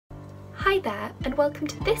Hi there, and welcome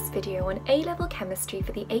to this video on A-Level Chemistry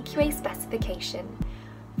for the AQA Specification,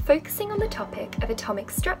 focusing on the topic of atomic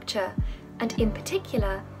structure, and in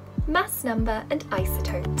particular, mass number and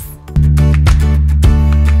isotopes.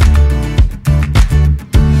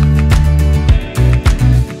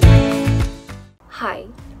 Hi,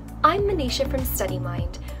 I'm Manisha from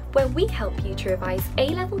StudyMind, where we help you to revise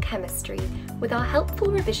A-Level Chemistry with our helpful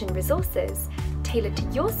revision resources tailored to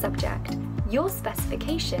your subject, your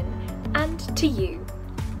specification, and to you.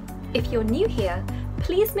 If you're new here,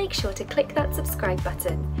 please make sure to click that subscribe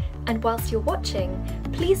button, and whilst you're watching,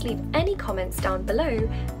 please leave any comments down below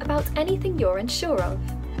about anything you're unsure of.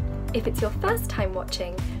 If it's your first time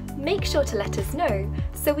watching, make sure to let us know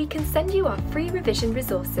so we can send you our free revision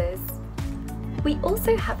resources. We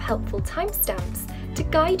also have helpful timestamps to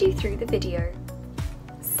guide you through the video.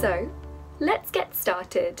 So, let's get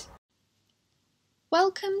started.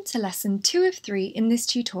 Welcome to lesson 2 of 3 in this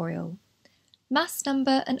tutorial, Mass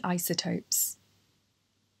Number and Isotopes.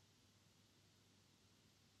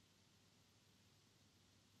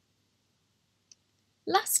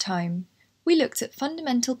 Last time, we looked at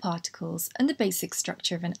fundamental particles and the basic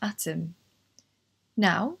structure of an atom.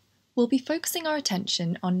 Now, we'll be focusing our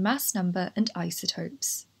attention on mass number and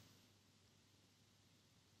isotopes.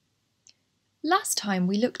 Last time,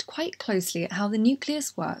 we looked quite closely at how the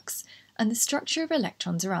nucleus works and the structure of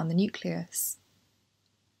electrons around the nucleus.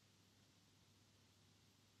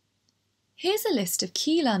 Here's a list of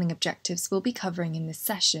key learning objectives we'll be covering in this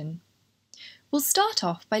session. We'll start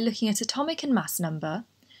off by looking at atomic and mass number,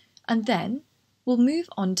 and then we'll move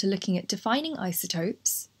on to looking at defining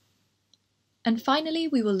isotopes, and finally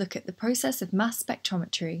we will look at the process of mass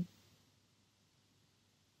spectrometry.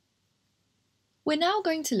 We're now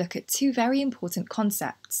going to look at two very important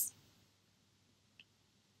concepts.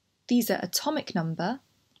 These are atomic number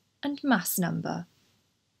and mass number.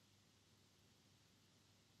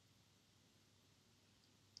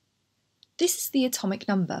 This is the atomic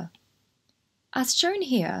number. As shown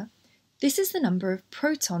here, this is the number of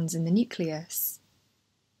protons in the nucleus.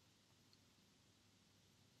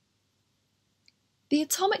 The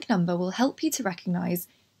atomic number will help you to recognise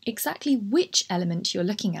exactly which element you're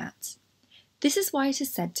looking at. This is why it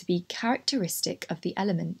is said to be characteristic of the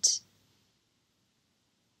element.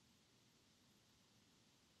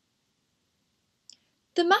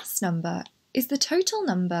 The mass number is the total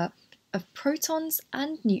number of protons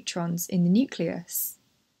and neutrons in the nucleus.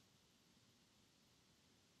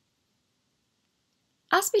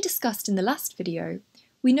 As we discussed in the last video,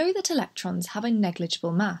 we know that electrons have a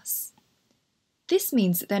negligible mass. This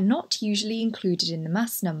means that they're not usually included in the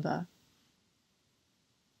mass number.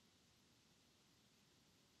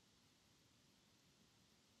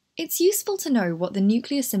 It's useful to know what the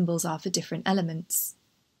nuclear symbols are for different elements.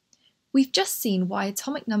 We've just seen why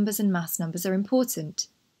atomic numbers and mass numbers are important.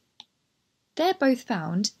 They're both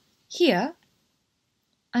found here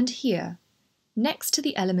and here, next to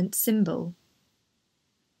the element symbol.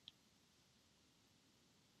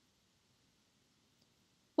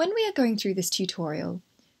 When we are going through this tutorial,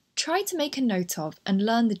 try to make a note of and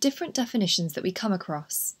learn the different definitions that we come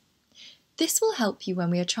across. This will help you when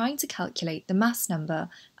we are trying to calculate the mass number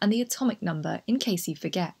and the atomic number in case you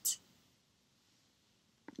forget.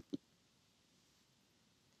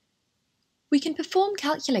 We can perform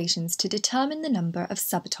calculations to determine the number of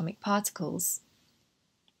subatomic particles.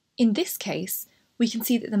 In this case, we can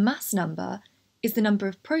see that the mass number is the number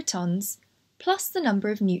of protons plus the number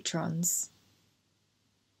of neutrons.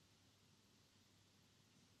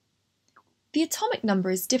 The atomic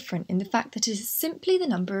number is different in the fact that it is simply the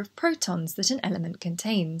number of protons that an element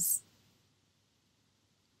contains.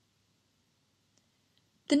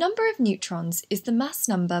 The number of neutrons is the mass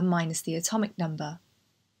number minus the atomic number.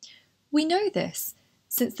 We know this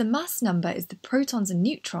since the mass number is the protons and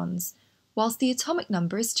neutrons, whilst the atomic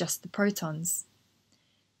number is just the protons.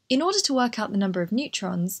 In order to work out the number of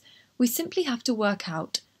neutrons, we simply have to work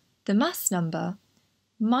out the mass number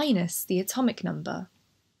minus the atomic number.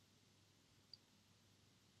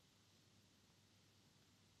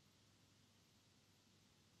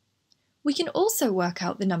 We can also work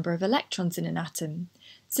out the number of electrons in an atom,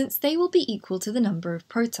 since they will be equal to the number of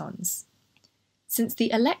protons. Since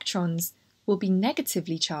the electrons will be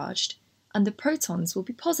negatively charged and the protons will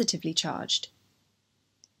be positively charged.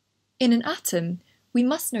 In an atom, we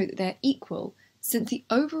must know that they are equal since the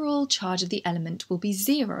overall charge of the element will be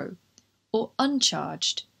 0, or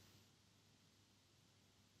uncharged.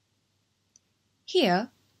 Here,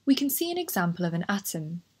 we can see an example of an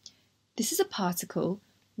atom. This is a particle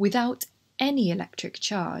without any electric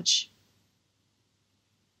charge.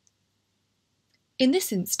 In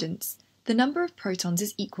this instance, the number of protons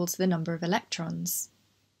is equal to the number of electrons.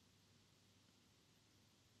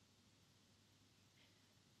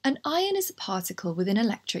 An ion is a particle with an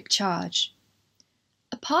electric charge.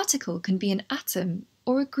 A particle can be an atom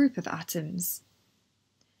or a group of atoms.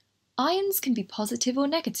 Ions can be positive or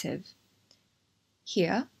negative.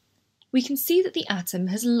 Here, we can see that the atom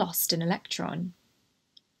has lost an electron.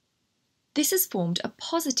 This has formed a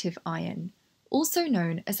positive ion, also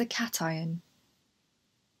known as a cation.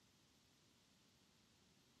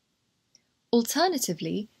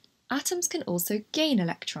 Alternatively, atoms can also gain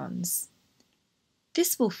electrons.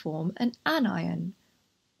 This will form an anion,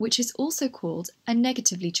 which is also called a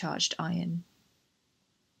negatively charged ion.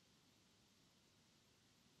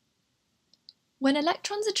 When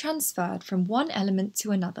electrons are transferred from one element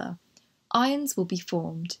to another, ions will be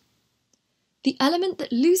formed. The element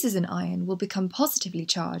that loses an ion will become positively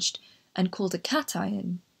charged and called a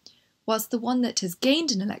cation, whilst the one that has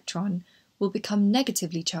gained an electron will become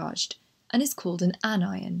negatively charged and is called an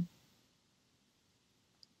anion.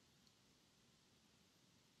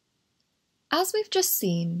 As we've just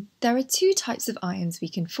seen, there are two types of ions we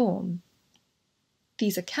can form.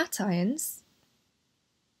 These are cations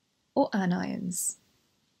or anions.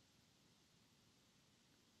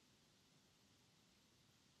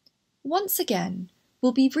 Once again,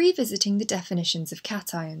 we'll be revisiting the definitions of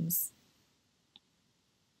cations.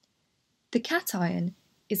 The cation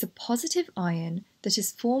is a positive ion that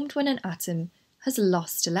is formed when an atom has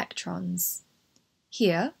lost electrons.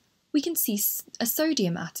 Here, we can see a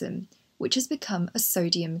sodium atom, which has become a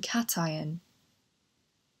sodium cation.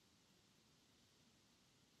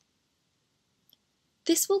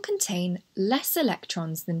 This will contain less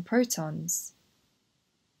electrons than protons.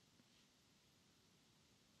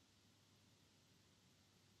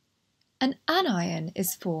 An anion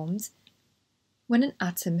is formed when an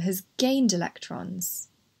atom has gained electrons.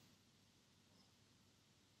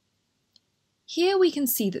 Here we can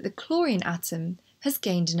see that the chlorine atom has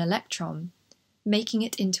gained an electron, making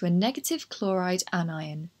it into a negative chloride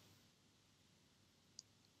anion.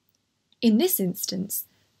 In this instance,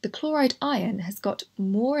 the chloride ion has got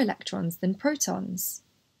more electrons than protons.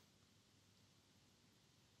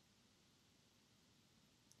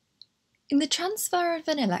 In the transfer of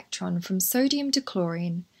an electron from sodium to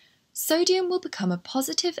chlorine, sodium will become a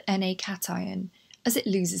positive Na cation as it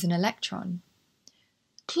loses an electron.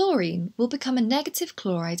 Chlorine will become a negative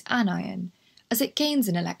chloride anion as it gains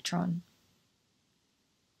an electron.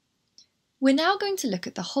 We're now going to look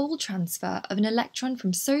at the whole transfer of an electron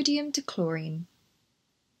from sodium to chlorine.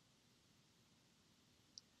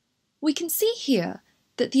 We can see here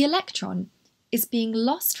that the electron is being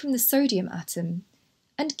lost from the sodium atom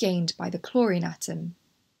and gained by the chlorine atom.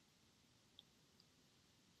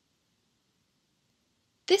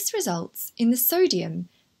 This results in the sodium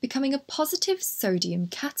becoming a positive sodium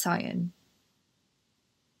cation.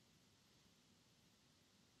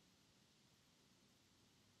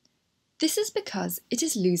 This is because it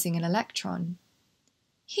is losing an electron.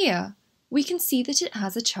 Here, we can see that it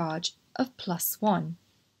has a charge of +1.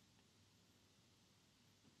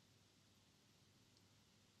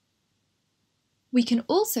 We can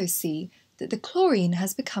also see that the chlorine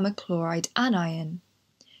has become a chloride anion.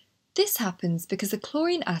 This happens because the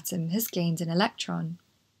chlorine atom has gained an electron.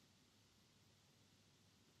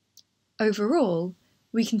 Overall,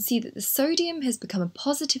 we can see that the sodium has become a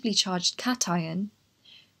positively charged cation,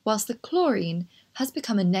 whilst the chlorine has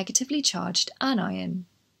become a negatively charged anion.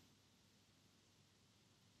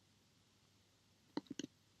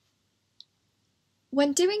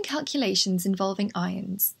 When doing calculations involving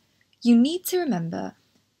ions, you need to remember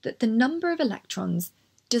that the number of electrons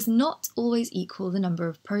does not always equal the number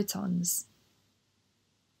of protons.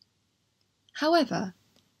 However,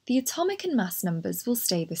 the atomic and mass numbers will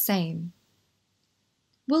stay the same.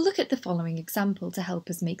 We'll look at the following example to help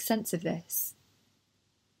us make sense of this.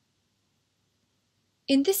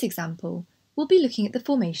 In this example, we'll be looking at the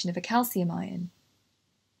formation of a calcium ion.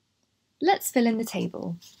 Let's fill in the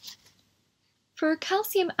table. For a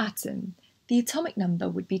calcium atom, the atomic number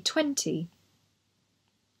would be 20.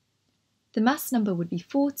 The mass number would be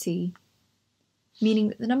 40, meaning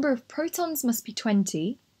that the number of protons must be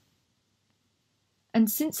 20, and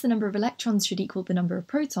since the number of electrons should equal the number of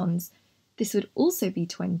protons, this would also be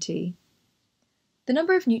 20. The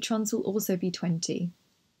number of neutrons will also be 20.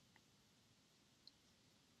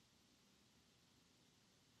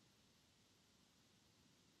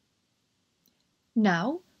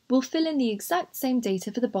 Now, we'll fill in the exact same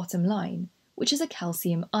data for the bottom line, which is a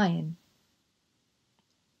calcium ion.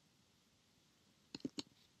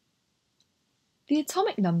 The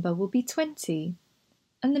atomic number will be 20,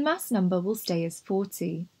 and the mass number will stay as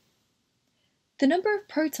 40. The number of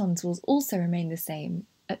protons will also remain the same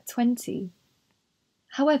at 20.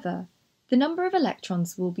 However, the number of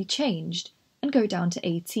electrons will be changed and go down to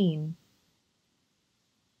 18.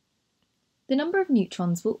 The number of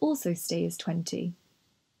neutrons will also stay as 20.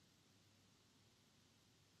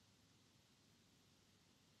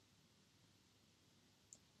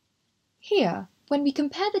 Here, when we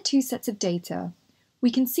compare the two sets of data, we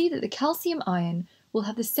can see that the calcium ion will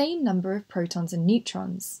have the same number of protons and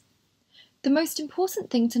neutrons. The most important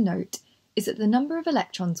thing to note is that the number of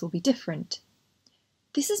electrons will be different.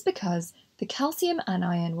 This is because the calcium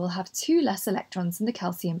anion will have 2 less electrons than the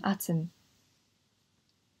calcium atom.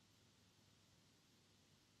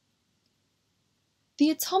 The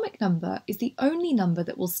atomic number is the only number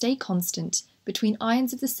that will stay constant between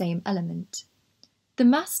ions of the same element. The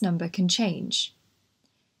mass number can change.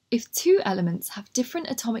 If 2 elements have different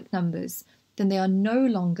atomic numbers, then they are no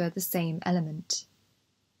longer the same element.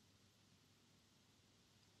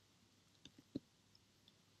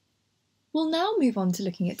 We'll now move on to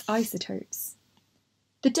looking at isotopes.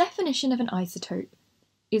 The definition of an isotope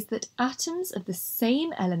is that atoms of the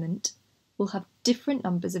same element will have different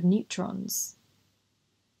numbers of neutrons.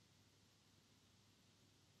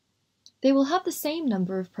 They will have the same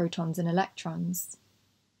number of protons and electrons.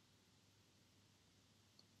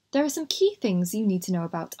 There are some key things you need to know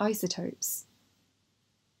about isotopes.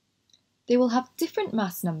 They will have different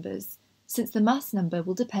mass numbers, since the mass number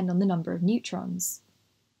will depend on the number of neutrons.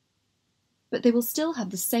 But they will still have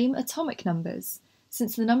the same atomic numbers,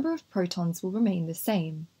 since the number of protons will remain the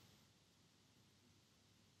same.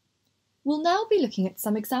 We'll now be looking at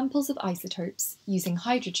some examples of isotopes using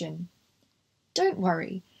hydrogen. Don't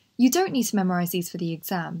worry, you don't need to memorise these for the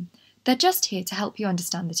exam. They're just here to help you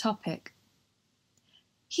understand the topic.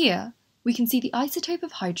 Here, we can see the isotope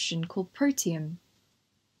of hydrogen called protium.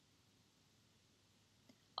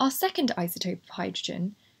 Our second isotope of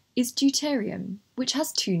hydrogen is deuterium, which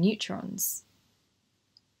has 2 neutrons.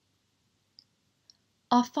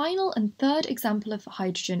 Our final and third example of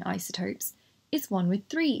hydrogen isotopes is one with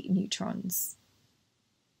 3 neutrons.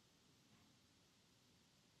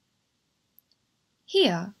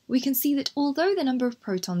 Here, we can see that although the number of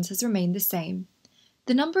protons has remained the same,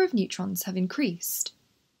 the number of neutrons have increased.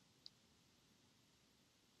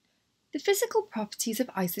 The physical properties of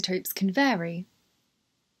isotopes can vary.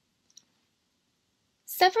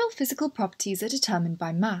 Several physical properties are determined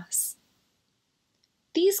by mass.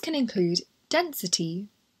 These can include density,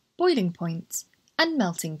 boiling point, and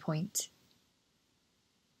melting point.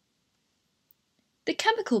 The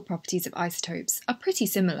chemical properties of isotopes are pretty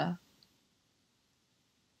similar.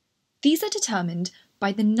 These are determined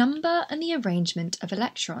by the number and the arrangement of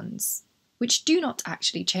electrons, which do not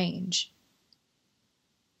actually change.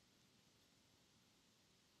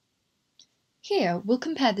 Here we'll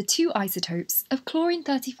compare the 2 isotopes of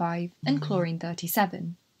chlorine-35 and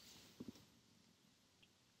chlorine-37.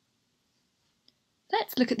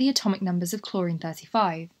 Let's look at the atomic numbers of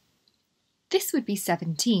chlorine-35. This would be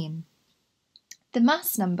 17. The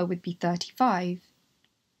mass number would be 35.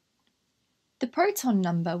 The proton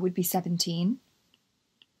number would be 17,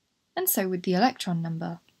 and so would the electron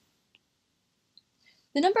number.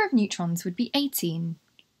 The number of neutrons would be 18.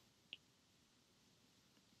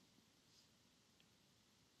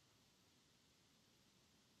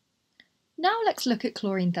 Now let's look at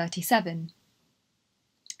chlorine-37.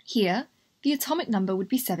 Here, the atomic number would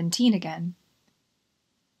be 17 again.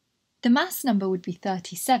 The mass number would be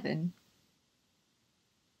 37.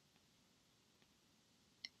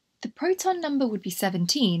 The proton number would be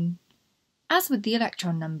 17, as would the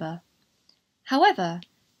electron number. However,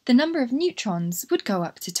 the number of neutrons would go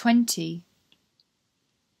up to 20.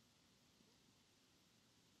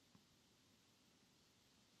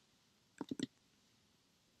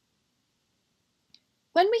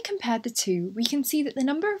 When we compare the two, we can see that the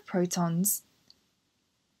number of protons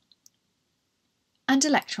and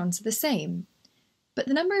electrons are the same, but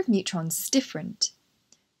the number of neutrons is different.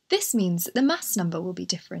 This means that the mass number will be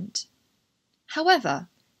different. However,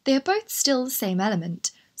 they are both still the same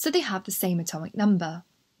element, so they have the same atomic number.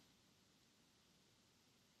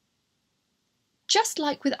 Just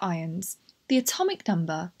like with ions, the atomic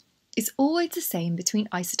number is always the same between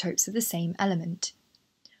isotopes of the same element.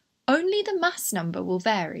 Only the mass number will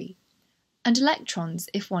vary, and electrons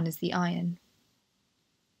if one is the ion.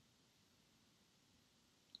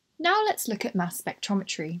 Now let's look at mass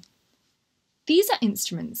spectrometry. These are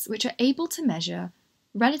instruments which are able to measure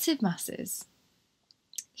relative masses.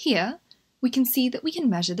 Here, we can see that we can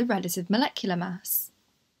measure the relative molecular mass,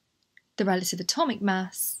 the relative atomic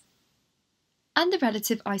mass, and the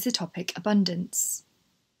relative isotopic abundance.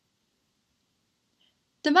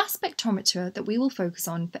 The mass spectrometer that we will focus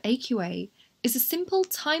on for AQA is a simple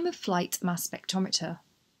time-of-flight mass spectrometer.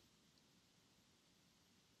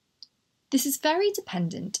 This is very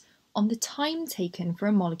dependent on the time taken for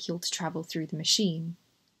a molecule to travel through the machine.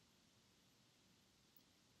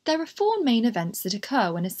 There are four main events that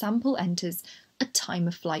occur when a sample enters a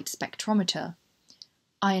time-of-flight spectrometer: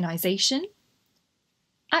 ionisation,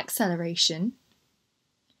 acceleration,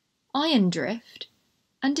 ion drift,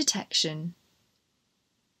 and detection.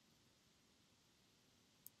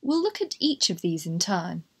 We'll look at each of these in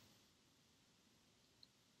turn.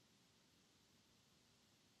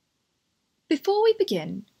 Before we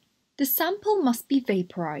begin, the sample must be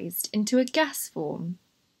vaporised into a gas form.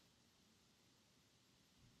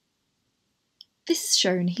 This is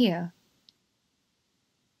shown here.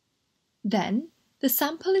 Then, the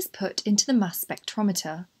sample is put into the mass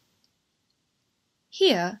spectrometer.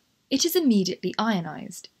 Here, it is immediately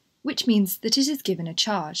ionised, which means that it is given a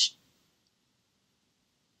charge.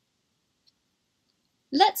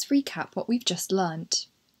 Let's recap what we've just learnt.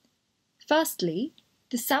 Firstly,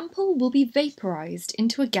 the sample will be vaporised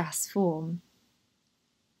into a gas form.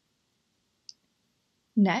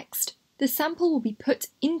 Next, the sample will be put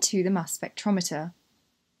into the mass spectrometer.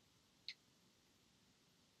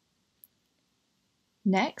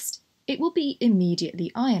 Next, it will be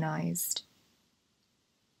immediately ionised.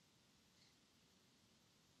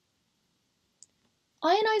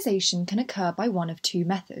 Ionisation can occur by one of two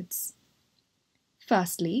methods.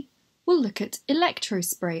 Firstly, we'll look at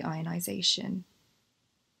electrospray ionisation.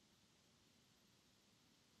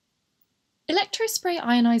 Electrospray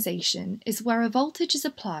ionisation is where a voltage is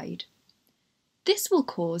applied. This will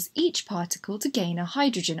cause each particle to gain a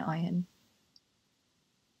hydrogen ion.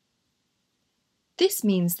 This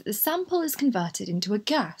means that the sample is converted into a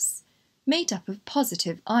gas made up of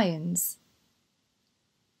positive ions.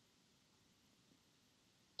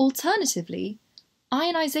 Alternatively,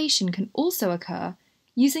 ionisation can also occur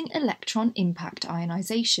using electron impact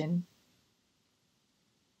ionisation.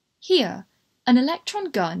 Here, an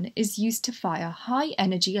electron gun is used to fire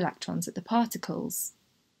high-energy electrons at the particles.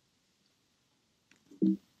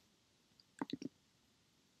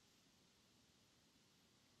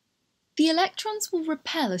 The electrons will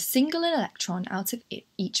repel a single electron out of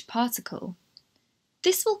each particle.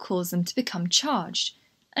 This will cause them to become charged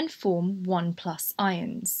and form 1+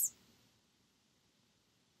 ions.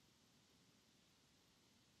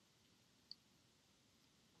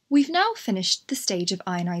 We've now finished the stage of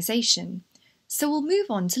ionisation, so we'll move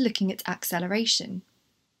on to looking at acceleration.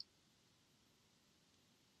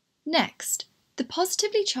 Next, the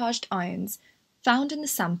positively charged ions found in the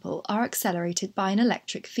sample are accelerated by an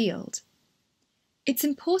electric field. It's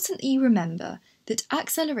important that you remember that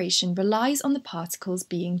acceleration relies on the particles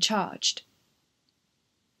being charged.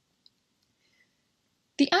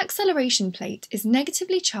 The acceleration plate is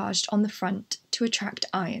negatively charged on the front to attract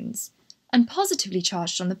ions, and positively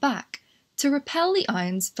charged on the back to repel the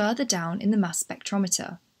ions further down in the mass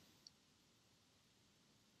spectrometer.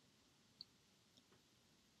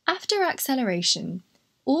 After acceleration,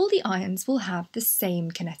 all the ions will have the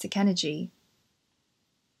same kinetic energy.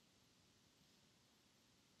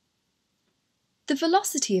 The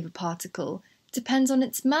velocity of a particle depends on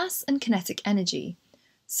its mass and kinetic energy,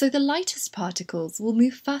 so the lightest particles will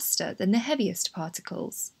move faster than the heaviest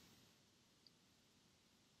particles.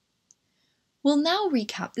 We'll now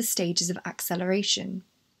recap the stages of acceleration.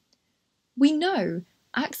 We know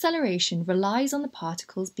acceleration relies on the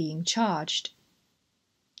particles being charged.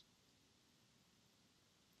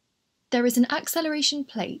 There is an acceleration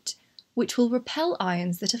plate which will repel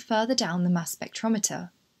ions that are further down the mass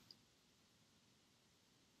spectrometer.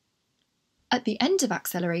 At the end of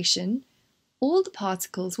acceleration, all the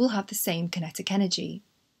particles will have the same kinetic energy.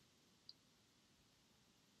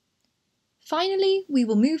 Finally, we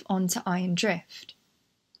will move on to ion drift.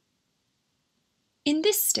 In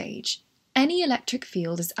this stage, any electric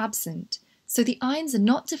field is absent, so the ions are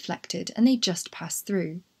not deflected and they just pass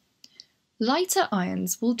through. Lighter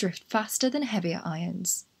ions will drift faster than heavier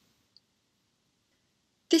ions.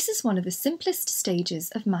 This is one of the simplest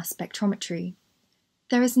stages of mass spectrometry.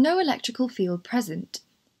 There is no electrical field present,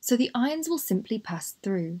 so the ions will simply pass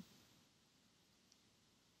through.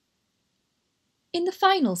 In the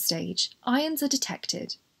final stage, ions are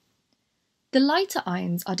detected. The lighter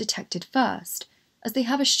ions are detected first, as they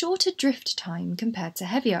have a shorter drift time compared to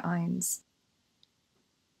heavier ions.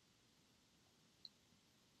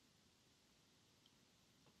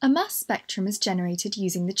 A mass spectrum is generated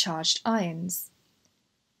using the charged ions.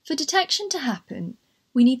 For detection to happen,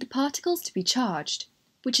 we need the particles to be charged,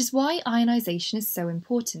 which is why ionisation is so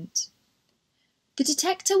important. The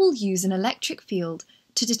detector will use an electric field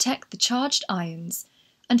to detect the charged ions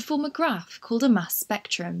and form a graph called a mass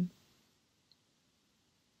spectrum.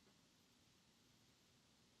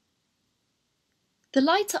 The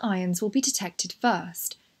lighter ions will be detected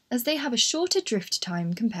first, as they have a shorter drift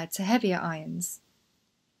time compared to heavier ions.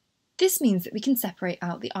 This means that we can separate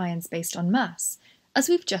out the ions based on mass, as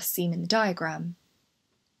we've just seen in the diagram.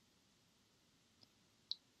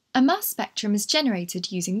 A mass spectrum is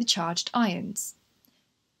generated using the charged ions.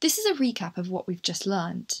 This is a recap of what we've just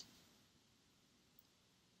learnt.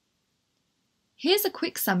 Here's a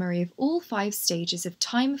quick summary of all 5 stages of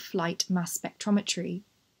time-of-flight mass spectrometry.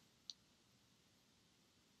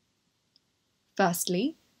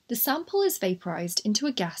 Firstly, the sample is vaporized into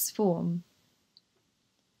a gas form.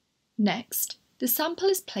 Next, the sample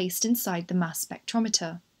is placed inside the mass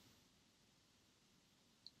spectrometer.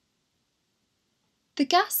 The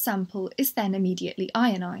gas sample is then immediately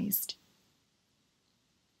ionised.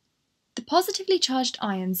 The positively charged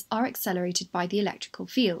ions are accelerated by the electrical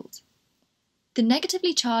field. The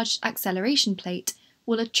negatively charged acceleration plate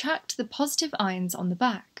will attract the positive ions on the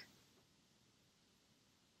back.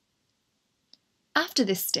 After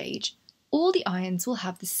this stage, all the ions will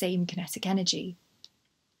have the same kinetic energy.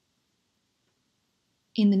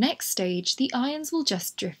 In the next stage, the ions will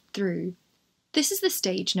just drift through. This is the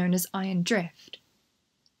stage known as ion drift.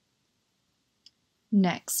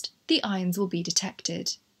 Next, the ions will be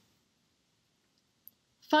detected.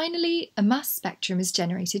 Finally, a mass spectrum is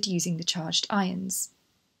generated using the charged ions.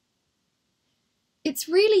 It's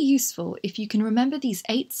really useful if you can remember these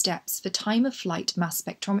 8 steps for time-of-flight mass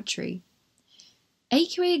spectrometry.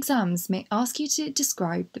 AQA exams may ask you to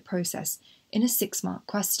describe the process in a 6-mark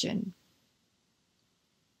question.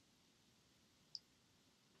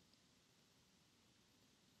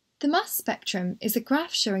 The mass spectrum is a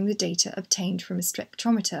graph showing the data obtained from a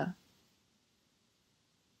spectrometer.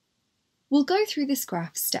 We'll go through this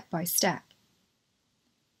graph step by step.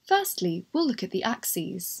 Firstly, we'll look at the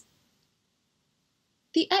axes.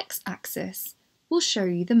 The x-axis will show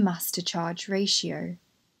you the mass-to-charge ratio.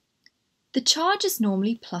 The charge is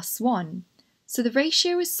normally +1, so the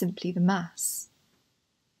ratio is simply the mass.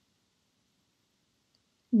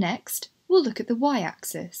 Next, we'll look at the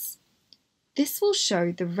y-axis. This will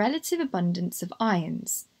show the relative abundance of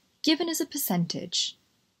ions, given as a percentage.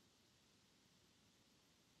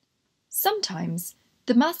 Sometimes,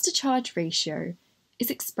 the mass-to-charge ratio is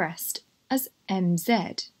expressed as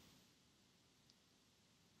mz.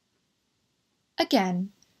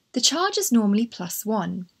 Again, the charge is normally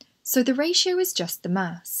 +1, so the ratio is just the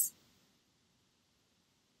mass.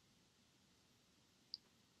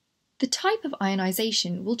 The type of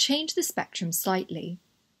ionisation will change the spectrum slightly.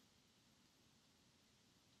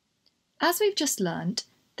 As we've just learnt,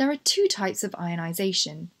 there are 2 types of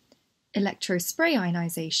ionisation: electrospray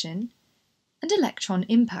ionisation and electron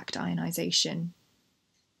impact ionisation.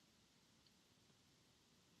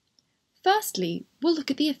 Firstly, we'll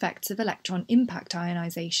look at the effects of electron impact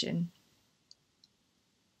ionisation.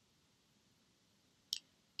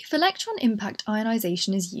 If electron impact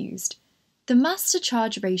ionisation is used, the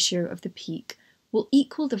mass-to-charge ratio of the peak will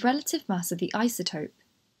equal the relative mass of the isotope.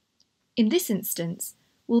 In this instance,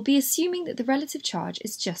 we'll be assuming that the relative charge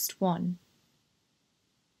is just 1.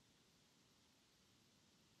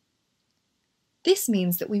 This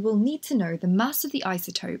means that we will need to know the mass of the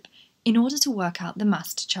isotope in order to work out the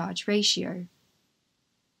mass-to-charge ratio.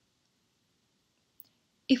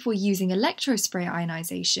 If we're using electrospray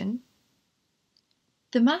ionisation,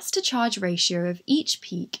 the mass-to-charge ratio of each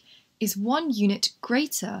peak is 1 unit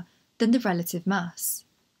greater than the relative mass.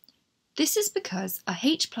 This is because a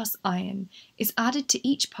H+ ion is added to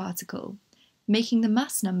each particle, making the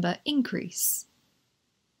mass number increase.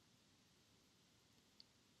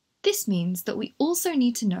 This means that we also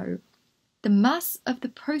need to know the mass of the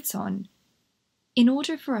proton in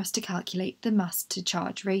order for us to calculate the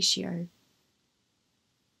mass-to-charge ratio.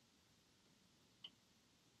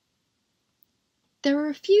 There are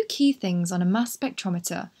a few key things on a mass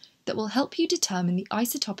spectrometer that will help you determine the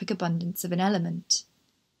isotopic abundance of an element.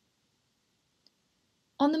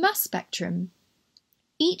 On the mass spectrum,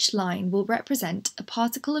 each line will represent a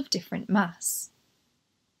particle of different mass.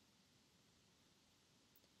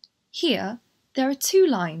 Here, there are 2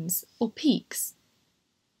 lines, or peaks.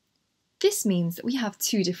 This means that we have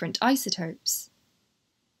 2 different isotopes.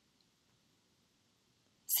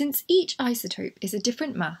 Since each isotope is a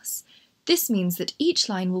different mass, this means that each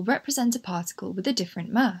line will represent a particle with a different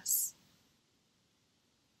mass.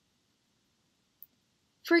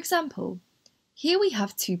 For example, here we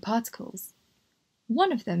have 2 particles.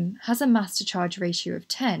 One of them has a mass-to-charge ratio of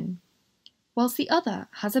 10, whilst the other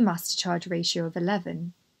has a mass-to-charge ratio of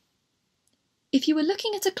 11. If you were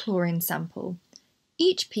looking at a chlorine sample,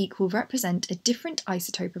 each peak will represent a different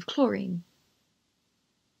isotope of chlorine.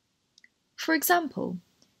 For example,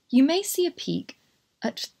 you may see a peak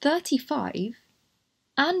at 35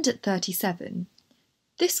 and at 37.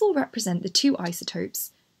 This will represent the two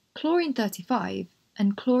isotopes, chlorine 35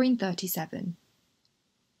 and chlorine 37.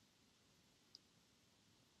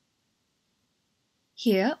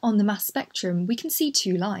 Here on the mass spectrum we can see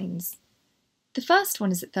two lines. The first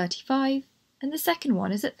one is at 35 and the second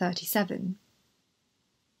one is at 37.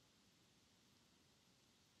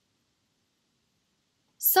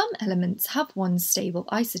 Some elements have one stable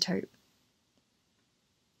isotope.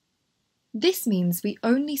 This means we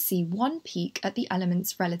only see one peak at the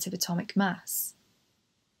element's relative atomic mass.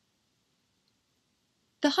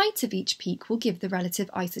 The height of each peak will give the relative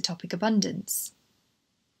isotopic abundance.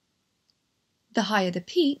 The higher the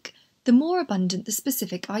peak, the more abundant the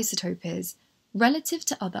specific isotope is, relative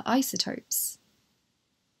to other isotopes.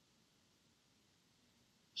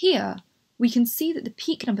 Here, we can see that the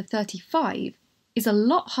peak number 35 is a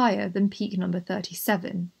lot higher than peak number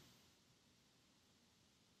 37.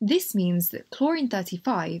 This means that chlorine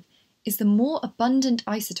 35 is the more abundant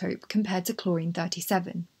isotope compared to chlorine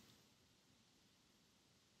 37.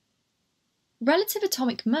 Relative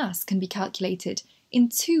atomic mass can be calculated in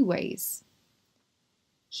two ways.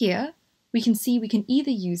 Here, we can see we can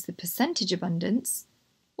either use the percentage abundance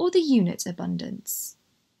or the unit abundance.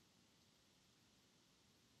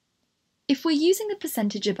 If we're using the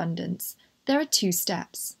percentage abundance, there are two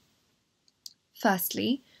steps.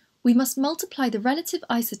 Firstly, we must multiply the relative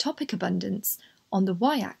isotopic abundance on the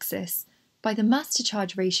y-axis by the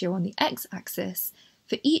mass-to-charge ratio on the x-axis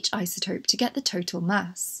for each isotope to get the total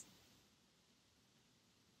mass.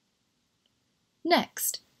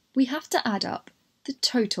 Next, we have to add up the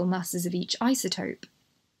total masses of each isotope,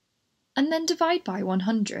 and then divide by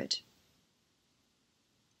 100.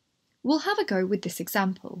 We'll have a go with this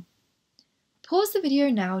example. Pause the video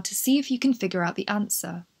now to see if you can figure out the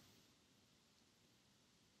answer.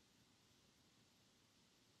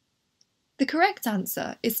 The correct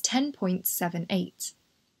answer is 10.78.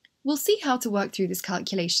 We'll see how to work through this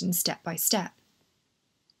calculation step by step.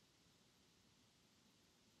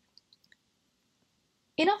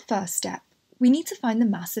 In our first step, we need to find the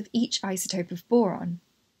mass of each isotope of boron.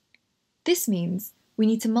 This means we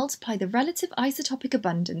need to multiply the relative isotopic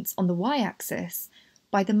abundance on the y-axis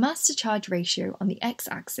by the mass-to-charge ratio on the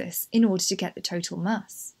x-axis in order to get the total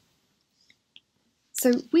mass.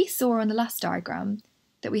 So we saw on the last diagram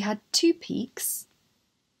that we had two peaks,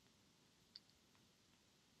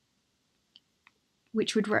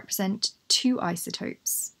 which would represent two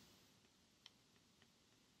isotopes.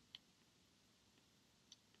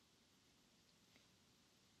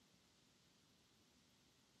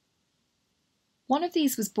 One of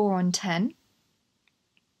these was boron 10,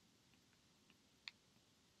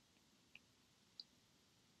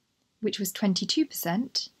 which was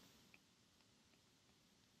 22%.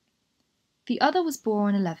 The other was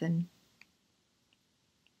boron 11.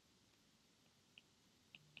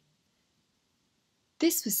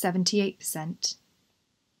 This was 78%.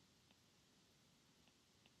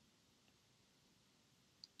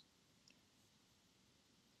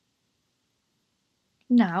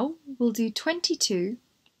 Now we'll do 22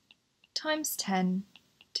 times 10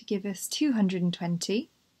 to give us 220,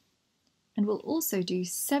 and we'll also do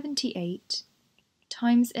 78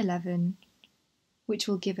 times 11, which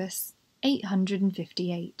will give us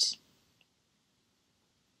 858.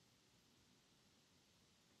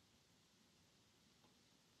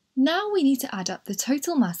 Now we need to add up the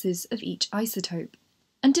total masses of each isotope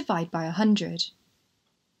and divide by 100.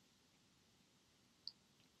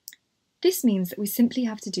 This means that we simply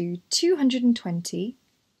have to do 220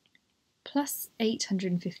 plus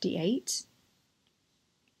 858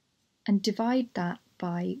 and divide that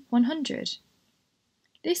by 100.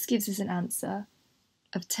 This gives us an answer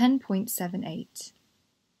of 10.78.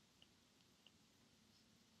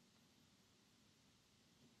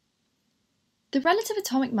 The relative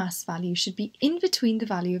atomic mass value should be in between the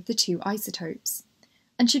value of the two isotopes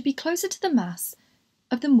and should be closer to the mass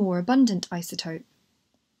of the more abundant isotope.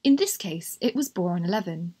 In this case, it was boron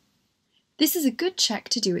 11. This is a good check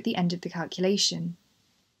to do at the end of the calculation.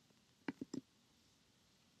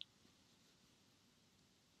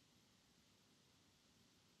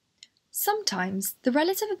 Sometimes the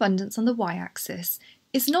relative abundance on the y-axis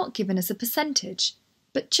is not given as a percentage,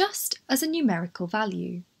 but just as a numerical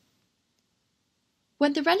value.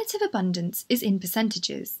 When the relative abundance is in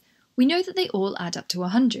percentages, we know that they all add up to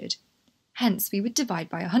 100. Hence, we would divide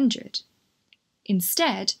by 100.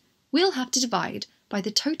 Instead, we'll have to divide by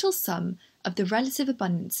the total sum of the relative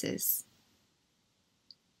abundances.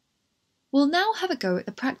 We'll now have a go at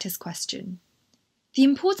the practice question. The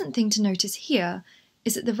important thing to notice here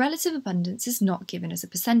is that the relative abundance is not given as a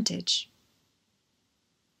percentage.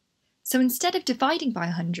 So instead of dividing by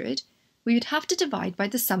 100, we would have to divide by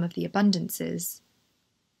the sum of the abundances.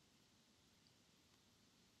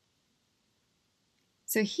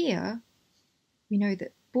 So here, we know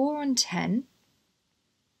that boron 10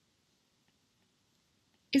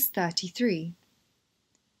 is 33,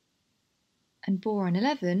 and boron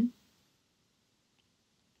 11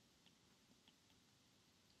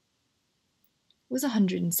 was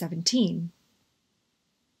 117.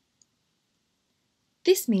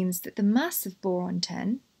 This means that the mass of boron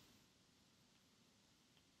 10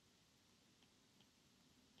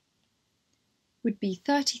 would be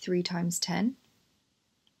 33 times 10,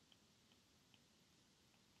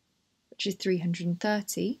 which is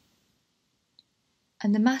 330,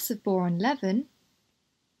 and the mass of boron 11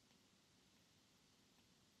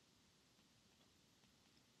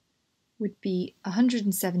 would be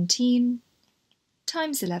 117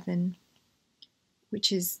 times 11,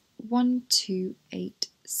 which is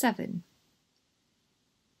 1287.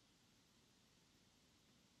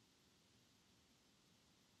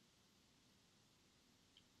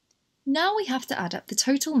 Now we have to add up the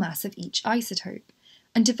total mass of each isotope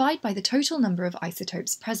and divide by the total number of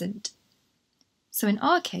isotopes present. So in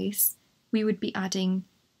our case, we would be adding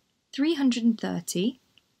 330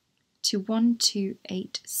 to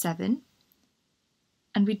 1287,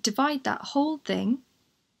 and we'd divide that whole thing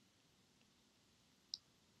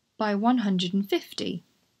by 150.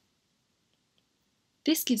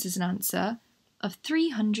 This gives us an answer of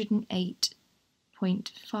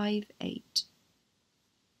 308.58.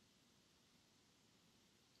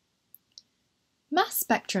 Mass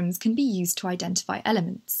spectrums can be used to identify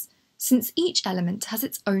elements, since each element has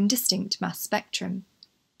its own distinct mass spectrum.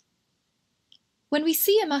 When we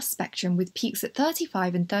see a mass spectrum with peaks at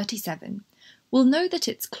 35 and 37, we'll know that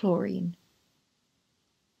it's chlorine.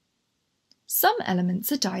 Some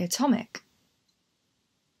elements are diatomic.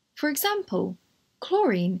 For example,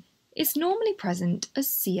 chlorine is normally present as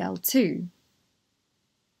Cl2.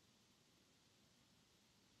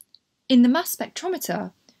 In the mass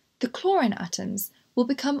spectrometer, the chlorine atoms will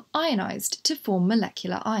become ionised to form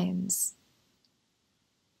molecular ions.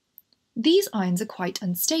 These ions are quite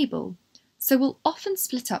unstable, so will often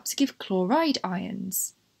split up to give chloride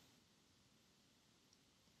ions.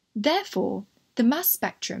 Therefore, the mass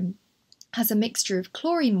spectrum has a mixture of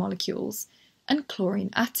chlorine molecules and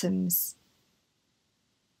chlorine atoms.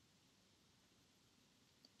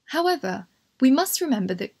 However, we must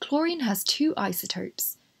remember that chlorine has two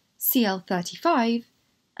isotopes, Cl35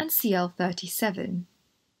 and Cl37.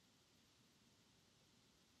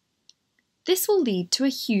 This will lead to a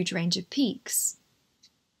huge range of peaks.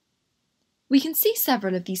 We can see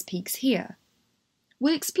several of these peaks here.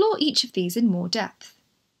 We'll explore each of these in more depth.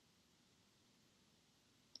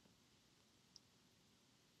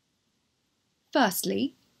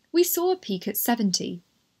 Firstly, we saw a peak at 70.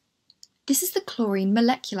 This is the chlorine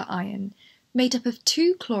molecular ion, made up of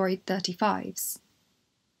two chloride 35s.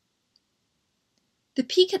 The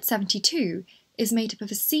peak at 72 is made up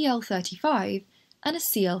of a Cl35 and a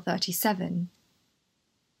Cl37.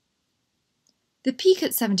 The peak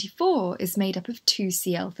at 74 is made up of two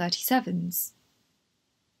Cl37s.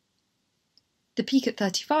 The peak at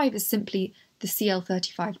 35 is simply the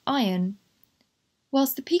Cl35 ion,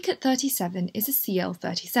 whilst the peak at 37 is a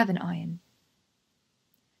Cl37 ion.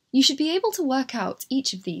 You should be able to work out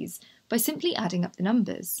each of these by simply adding up the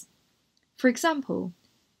numbers. For example,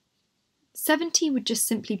 70 would just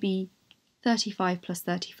simply be 35 plus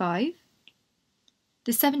 35.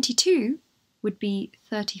 The 72 would be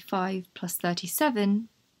 35 plus 37.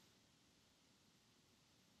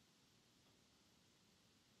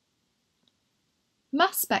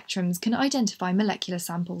 Mass spectrums can identify molecular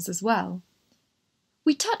samples as well.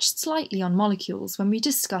 We touched slightly on molecules when we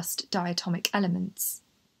discussed diatomic elements.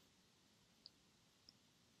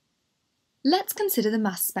 Let's consider the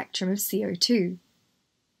mass spectrum of CO2.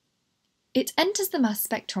 It enters the mass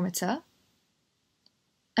spectrometer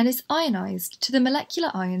and is ionised to the molecular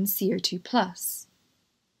ion CO2+.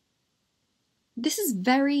 This is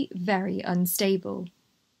very, very unstable.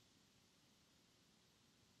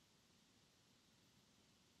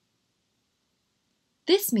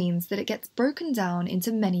 This means that it gets broken down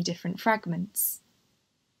into many different fragments.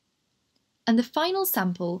 And the final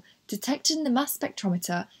sample detected in the mass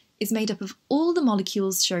spectrometer is made up of all the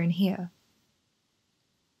molecules shown here.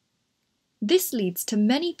 This leads to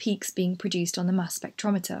many peaks being produced on the mass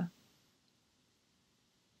spectrometer.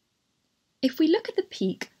 If we look at the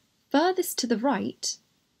peak furthest to the right,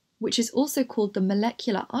 which is also called the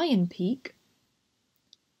molecular ion peak,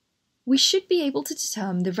 we should be able to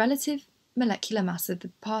determine the relative molecular mass of the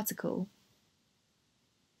particle.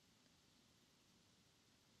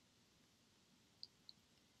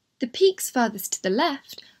 The peaks furthest to the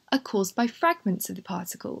left are caused by fragments of the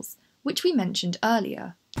particles, which we mentioned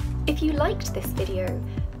earlier. If you liked this video,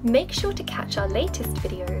 make sure to catch our latest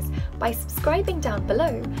videos by subscribing down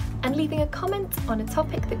below and leaving a comment on a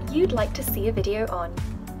topic that you'd like to see a video on.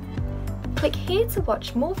 Click here to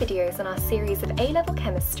watch more videos on our series of A-Level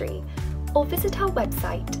Chemistry, or visit our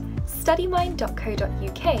website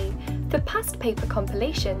studymind.co.uk for past paper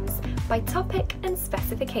compilations by topic and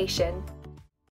specification.